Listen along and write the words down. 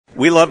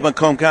We love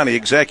Macomb County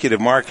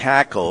Executive Mark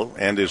Hackel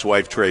and his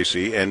wife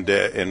Tracy, and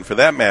for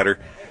that matter,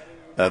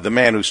 the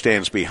man who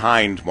stands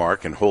behind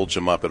Mark and holds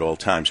him up at all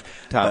times,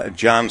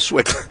 John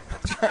Swickler.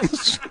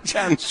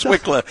 John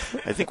Swickler.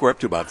 I think we're up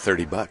to about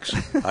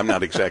 $30. I'm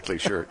not exactly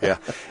sure. Yeah,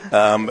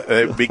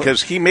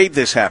 because he made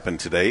this happen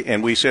today,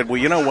 and we said, well,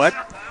 you know what?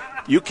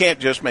 You can't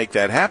just make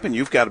that happen.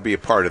 You've got to be a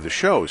part of the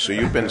show. So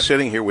you've been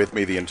sitting here with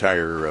me the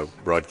entire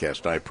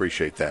broadcast. I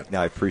appreciate that.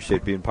 I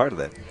appreciate being part of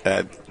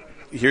that.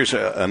 Here's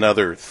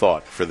another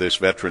thought for this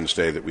Veterans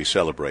Day that we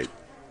celebrate.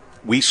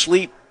 We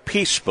sleep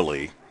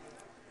peaceably.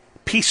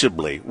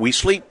 We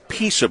sleep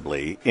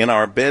peaceably in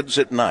our beds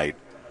at night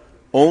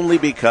only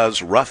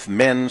because rough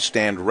men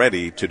stand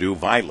ready to do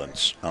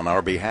violence on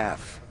our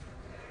behalf.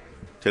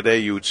 Today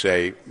you would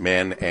say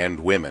men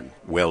and women,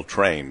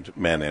 well-trained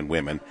men and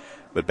women.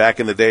 But back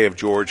in the day of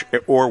George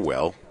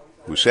Orwell,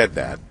 who said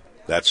that,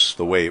 that's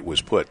the way it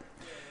was put.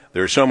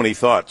 There are so many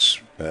thoughts.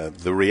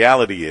 The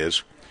reality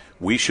is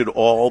we should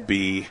all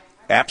be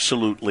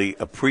absolutely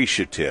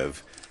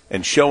appreciative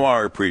and show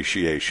our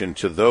appreciation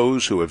to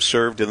those who have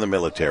served in the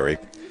military.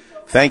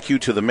 Thank you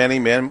to the many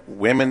men,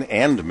 women,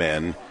 and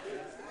men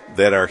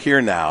that are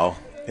here now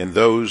and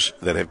those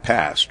that have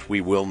passed. We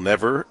will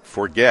never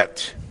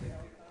forget.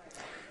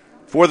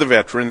 For the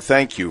veteran,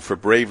 thank you for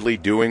bravely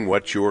doing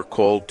what you're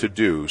called to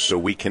do so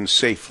we can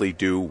safely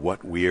do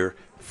what we're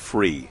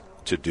free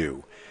to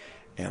do.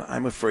 And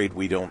I'm afraid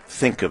we don't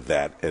think of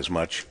that as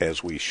much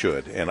as we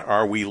should. And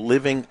are we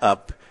living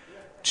up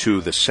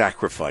to the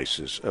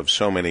sacrifices of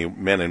so many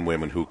men and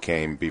women who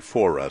came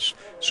before us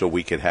so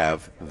we could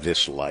have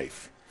this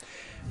life?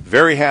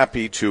 Very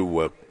happy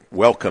to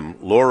welcome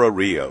Laura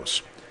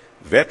Rios,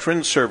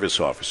 Veteran Service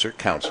Officer,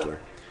 Counselor,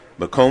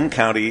 Macomb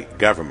County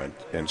Government,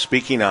 and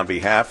speaking on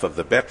behalf of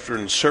the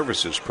Veteran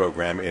Services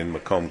Program in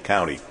Macomb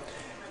County.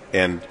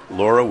 And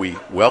Laura, we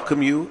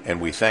welcome you and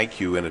we thank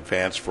you in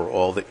advance for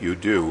all that you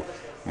do.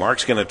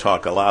 Mark's going to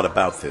talk a lot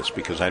about this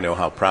because I know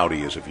how proud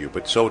he is of you.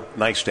 But so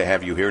nice to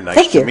have you here.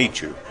 Nice to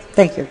meet you.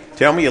 Thank you.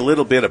 Tell me a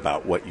little bit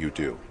about what you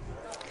do.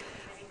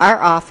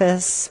 Our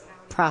office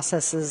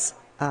processes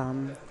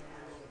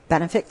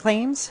benefit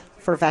claims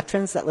for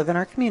veterans that live in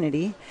our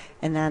community,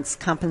 and that's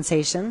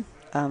compensation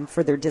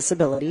for their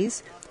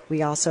disabilities.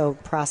 We also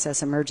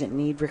process emergent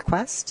need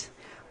requests.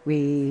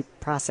 We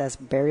process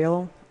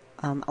burial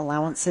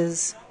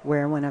allowances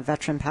where when a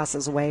veteran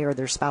passes away or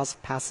their spouse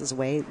passes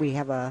away, we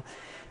have a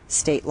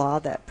state law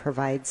that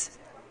provides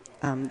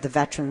the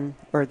veteran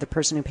or the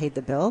person who paid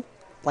the bill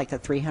like a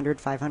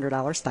 $300,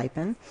 $500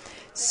 stipend.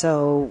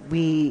 So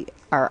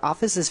our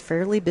office is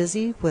fairly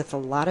busy with a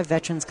lot of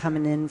veterans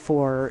coming in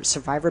for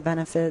survivor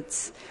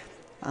benefits,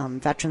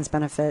 veterans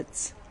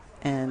benefits,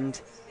 and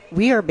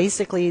we are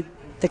basically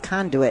the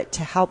conduit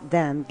to help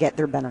them get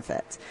their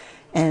benefits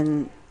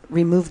and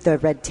remove the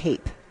red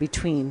tape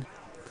between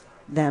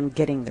them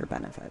getting their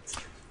benefits.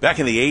 Back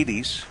in the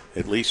 80s,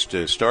 at least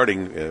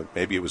starting,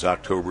 maybe it was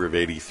October of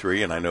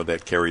 83, and I know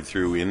that carried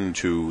through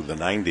into the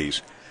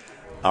 90s,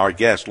 our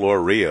guest, Laura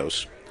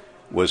Rios,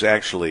 was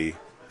actually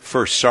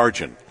First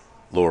Sergeant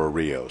Laura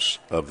Rios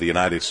of the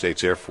United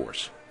States Air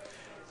Force.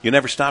 You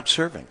never stopped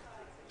serving.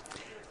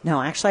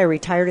 No, actually I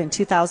retired in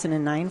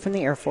 2009 from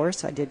the Air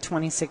Force. I did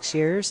 26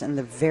 years, and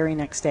the very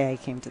next day I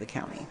came to the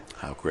county.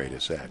 How great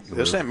is that?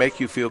 Does that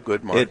make you feel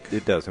good, Mark?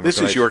 It does. This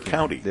is your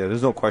county. Yeah,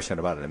 there's no question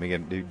about it. I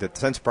mean, the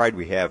sense of pride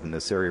we have in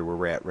this area where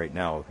we're at right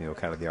now,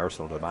 kind of the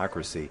arsenal of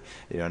democracy,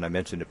 and I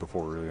mentioned it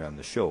before earlier on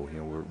the show,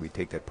 we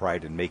take that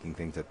pride in making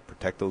things that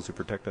protect those who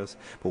protect us.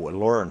 But what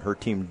Laura and her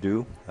team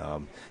do,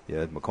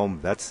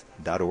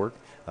 MacombVets.org,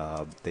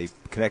 they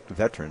connect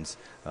veterans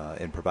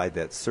and provide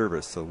that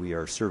service. So we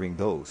are serving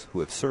those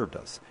who have served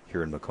us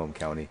here in Macomb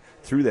County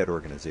through that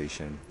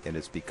organization, and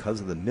it's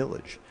because of the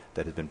millage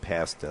that has been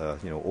passed,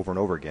 over and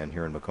over again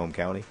here in Macomb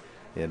County.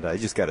 And I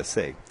just got to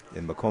say,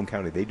 in Macomb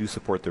County, they do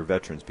support their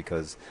veterans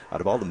because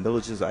out of all the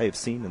millages I have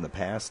seen in the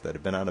past that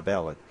have been on a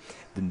ballot,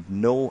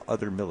 no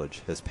other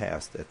millage has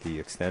passed at the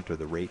extent or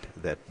the rate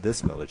that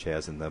this millage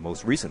has, and the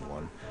most recent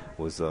one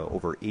was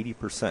over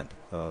 80%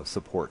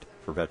 support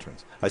for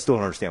veterans. I still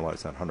don't understand why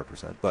it's not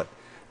 100%, but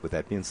with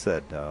that being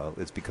said,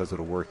 it's because of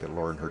the work that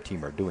Laura and her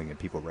team are doing, and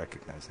people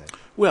recognize that.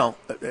 Well,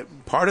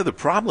 part of the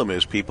problem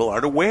is people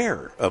aren't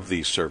aware of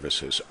these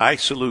services. I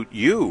salute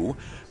you,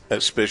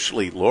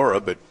 especially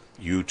Laura, but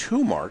you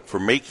too, Mark, for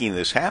making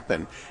this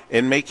happen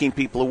and making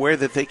people aware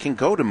that they can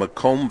go to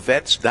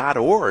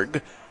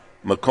MacombVets.org,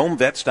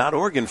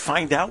 MacombVets.org, and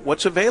find out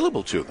what's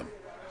available to them.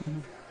 Mm-hmm.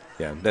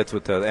 Yeah, that's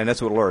what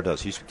Laura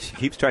does. She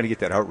keeps trying to get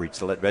that outreach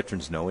to let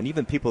veterans know, and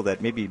even people that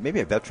maybe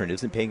a veteran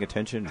isn't paying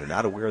attention, they're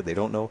not aware, they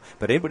don't know.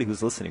 But anybody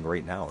who's listening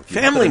right now, if you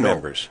family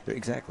members,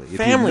 exactly. If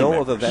family you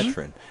know members. of a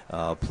veteran,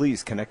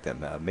 please connect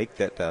them, make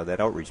that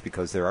outreach,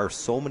 because there are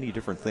so many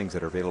different things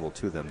that are available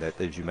to them that,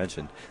 as you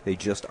mentioned, they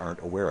just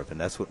aren't aware of, and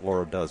that's what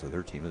Laura does with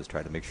her team, is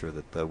try to make sure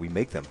that we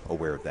make them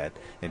aware of that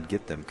and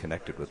get them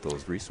connected with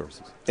those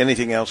resources.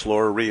 Anything else,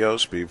 Laura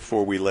Rios,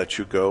 before we let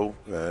you go,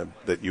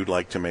 that you'd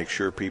like to make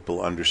sure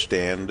people understand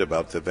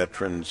about the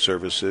veteran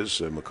services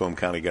Macomb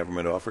County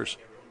government offers?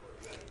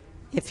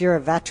 If you're a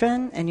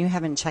veteran and you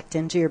haven't checked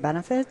into your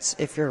benefits,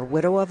 if you're a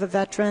widow of a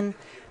veteran,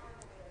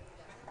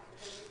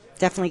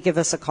 definitely give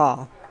us a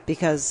call,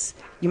 because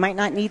you might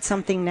not need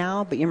something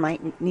now, but you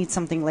might need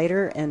something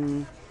later,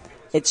 and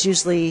it's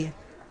usually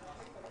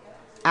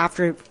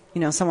after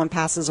someone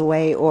passes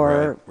away,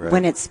 or Right.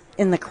 when it's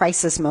in the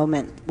crisis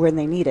moment when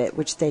they need it,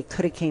 which they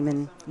could have came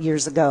in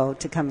years ago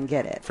to come and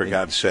get it. For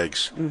God's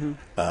sakes,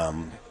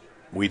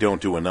 we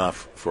don't do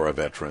enough for our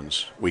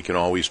veterans. We can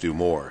always do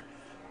more.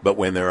 But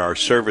when there are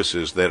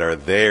services that are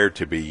there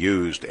to be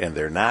used and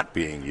they're not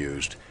being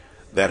used,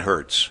 that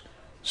hurts.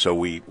 So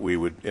we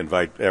would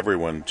invite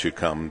everyone to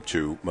come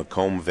to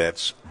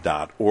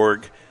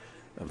macombvets.org.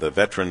 The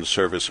Veteran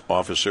Service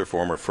Officer,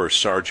 former First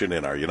Sergeant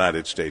in our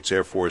United States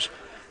Air Force,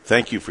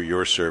 thank you for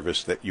your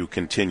service that you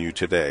continue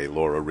today,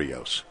 Laura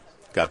Rios.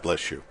 God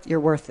bless you.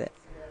 You're worth it.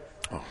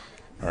 Oh,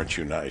 aren't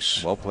you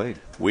nice? Well played.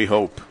 We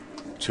hope,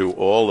 to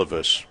all of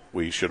us,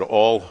 we should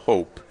all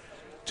hope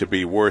to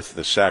be worth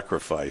the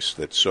sacrifice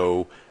that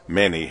so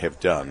many have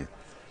done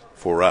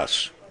for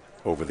us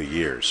over the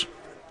years.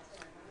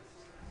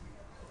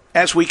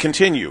 As we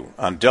continue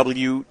on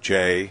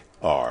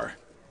WJR,